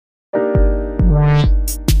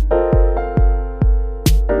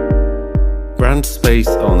Space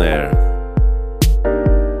on Air.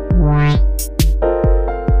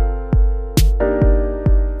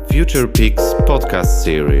 Future Peaks podcast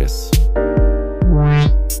series.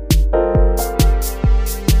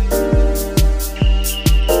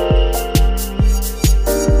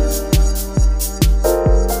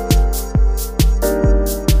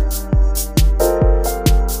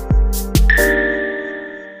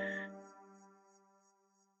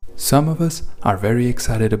 Some of us are very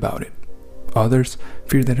excited about it. Others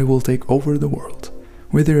fear that it will take over the world.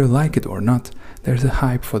 Whether you like it or not, there's a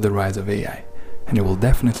hype for the rise of AI, and it will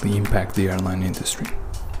definitely impact the airline industry.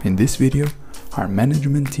 In this video, our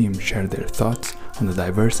management team shared their thoughts on the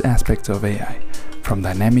diverse aspects of AI, from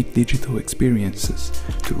dynamic digital experiences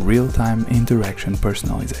to real-time interaction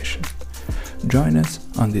personalization. Join us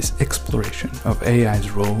on this exploration of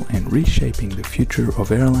AI's role in reshaping the future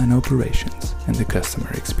of airline operations and the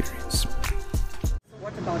customer experience.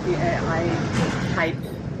 What about the AI hype?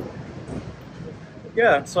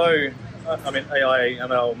 Yeah, so AI,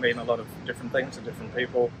 ML mean a lot of different things to different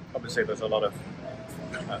people. Obviously, there's a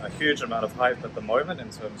huge amount of hype at the moment in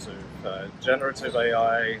terms of generative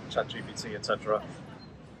AI, ChatGPT, etc.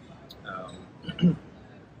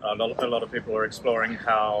 A lot of people are exploring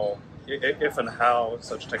if and how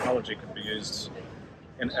such technology can be used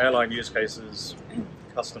in airline use cases,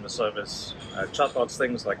 customer service, chatbots,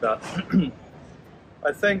 things like that.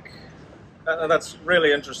 I think that's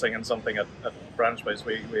really interesting and something at Branchbase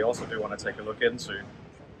we also do want to take a look into.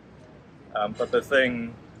 But the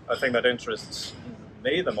thing I think that interests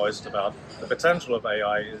me the most about the potential of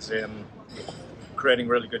AI is in creating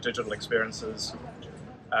really good digital experiences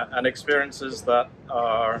and experiences that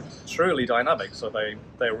are truly dynamic, so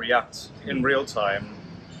they react in real time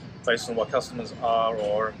based on what customers are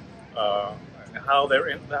or how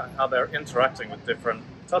they're interacting with different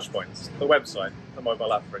touch points, the website, the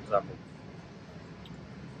mobile app, for example.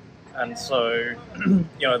 And so,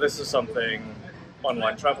 this is something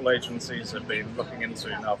online travel agencies have been looking into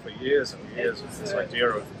now for years and years, this idea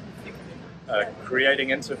of creating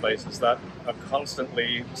interfaces that are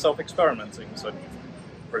constantly self-experimenting, so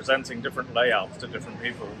presenting different layouts to different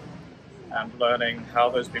people and learning how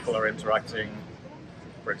those people are interacting,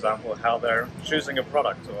 for example, how they're choosing a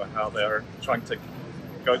product or how they're trying to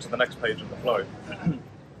go to the next page of the flow.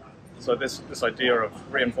 So this idea of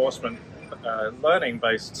reinforcement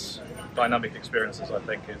learning-based dynamic experiences, I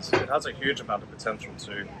think, it has a huge amount of potential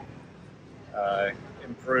to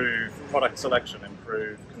improve product selection,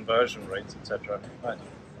 improve conversion rates, etc. I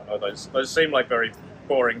know those seem like very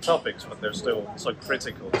boring topics, but they're still so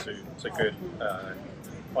critical to good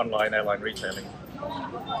online airline retailing.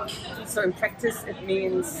 So in practice, it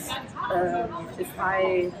means if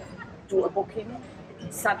I do a booking,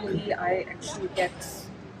 suddenly I actually get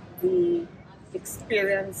the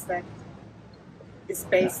experience that is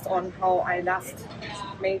based on how I last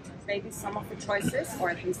made maybe some of the choices, or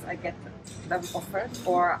at least I get them offered,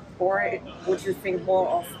 or would you think more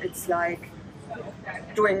of it's like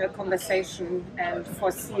doing a conversation and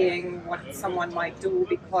foreseeing what someone might do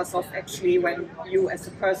because of actually when you as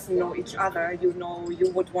a person know each other, you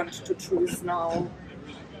would want to choose now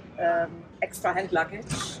extra hand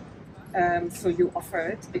luggage, so you offer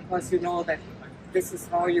it because you know that this is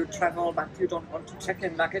how you travel, but you don't want to check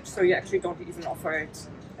in luggage, so you actually don't even offer it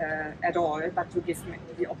at all, but you give me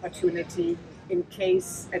the opportunity in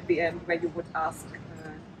case at the end where you would ask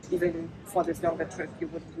even for this longer trip you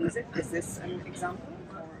would use it. Is this an example?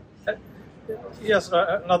 Yes,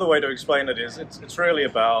 another way to explain it is it's really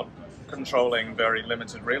about controlling very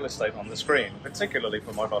limited real estate on the screen, particularly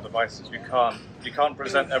for mobile devices. You can't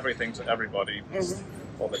present everything to everybody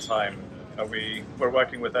all the time. We're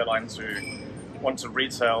working with airlines who want to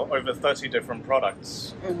retail over 30 different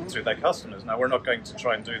products to their customers. Now, we're not going to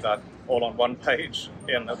try and do that all on one page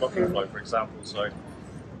in a booking flow, for example. So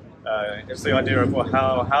it's the idea of, well,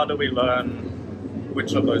 how do we learn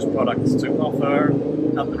which of those products to offer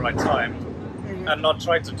at the right time, and not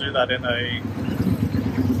try to do that in a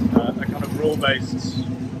kind of rule-based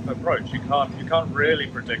approach. You can't really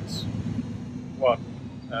predict what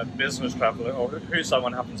business traveler or who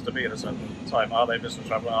someone happens to be at a certain time. Are they a business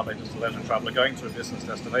traveler? Are they just a leisure traveler going to a business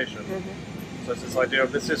destination? So it's this idea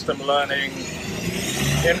of the system learning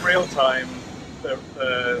in real time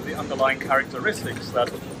the underlying characteristics that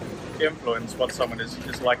influence what someone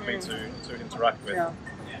is likely to interact with,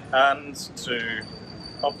 and to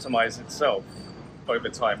optimize itself over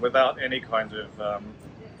time without any kind of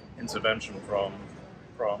intervention from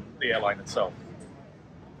the airline itself.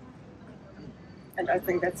 And I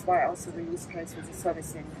think that's why also the use case with the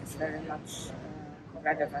servicing is very much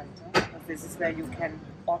relevant. Because this is where you can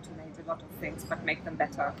automate a lot of things, but make them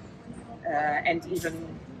better, and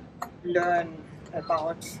even learn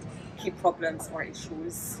about key problems or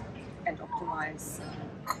issues and optimize.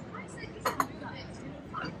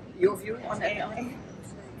 Your view on AI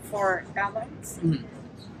for airlines?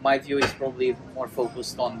 My view is probably more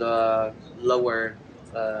focused on the lower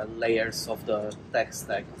layers of the tech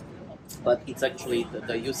stack, but it's actually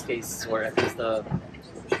the use case, or at least the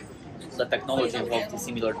technology involved is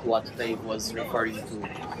similar to what Dave was referring to.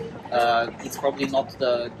 It's probably not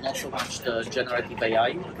so much the generative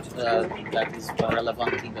AI that is more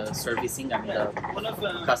relevant in the servicing and the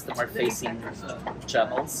customer-facing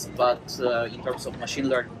channels, but in terms of machine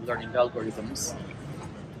learning algorithms,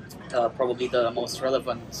 probably the most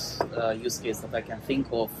relevant use case that I can think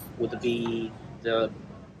of would be the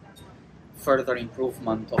further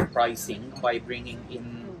improvement of pricing by bringing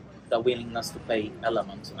in the willingness to pay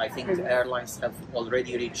element. I think airlines have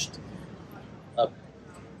already reached a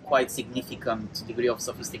quite significant degree of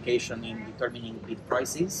sophistication in determining bid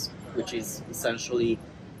prices, which is essentially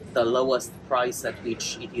the lowest price at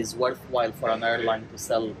which it is worthwhile for an airline to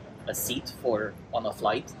sell a seat on a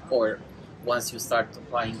flight, or once you start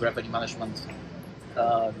applying revenue management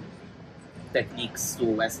techniques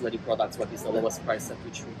to ancillary products, what is the lowest price at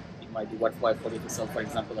which it might be worthwhile for you to sell, for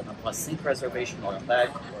example, an advanced seat reservation, or a bag,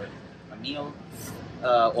 or a meal,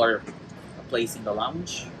 or a place in the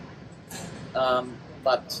lounge.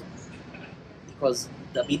 But because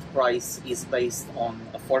the bid price is based on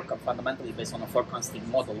fundamentally based on a forecasting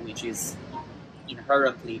model, which is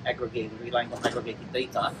inherently relying on aggregated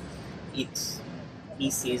data, it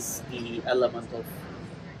misses the element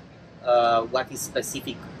of what is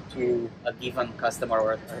specific to a given customer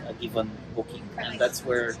or a given booking, and that's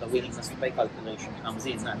where the willingness to pay calculation comes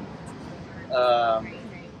in. And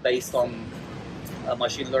based on a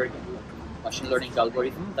machine learning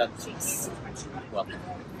algorithm that is, well,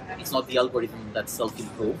 it's not the algorithm that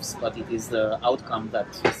self-improves, but it is the outcome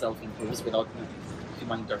that self-improves without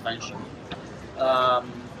human intervention.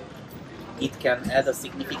 It can add a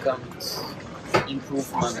significant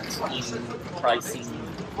improvement in pricing,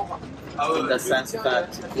 in the sense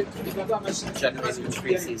that it generally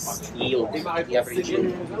increases yield, the average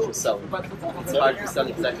yield to sell. It's hard to sell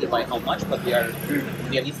exactly by how much, but we are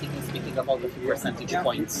realistically speaking about a few percentage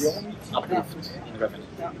points uplift in revenue.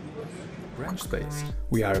 BranchSpace.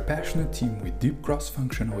 We are a passionate team with deep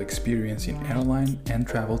cross-functional experience in airline and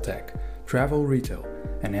travel tech, travel retail,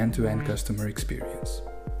 and end-to-end customer experience.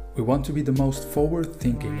 We want to be the most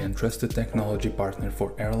forward-thinking and trusted technology partner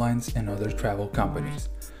for airlines and other travel companies.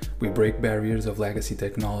 We break barriers of legacy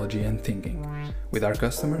technology and thinking. With our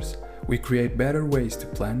customers, we create better ways to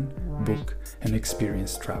plan, book, and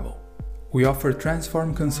experience travel. We offer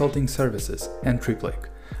Transform Consulting Services and TripLake,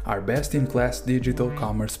 our best-in-class digital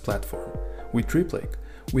commerce platform. With TripLake,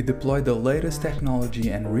 we deploy the latest technology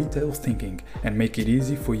and retail thinking and make it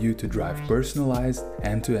easy for you to drive personalized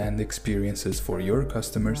end-to-end experiences for your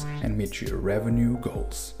customers and meet your revenue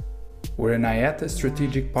goals. We're an IATA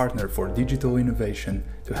strategic partner for digital innovation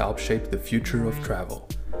to help shape the future of travel.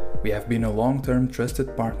 We have been a long-term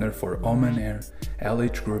trusted partner for Oman Air,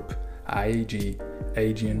 LH Group, IAG,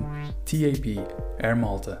 Aegean, TAP, Air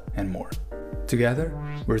Malta, and more. Together,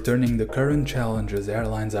 we're turning the current challenges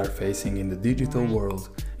airlines are facing in the digital world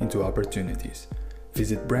into opportunities.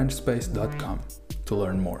 Visit branchspace.com to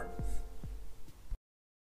learn more.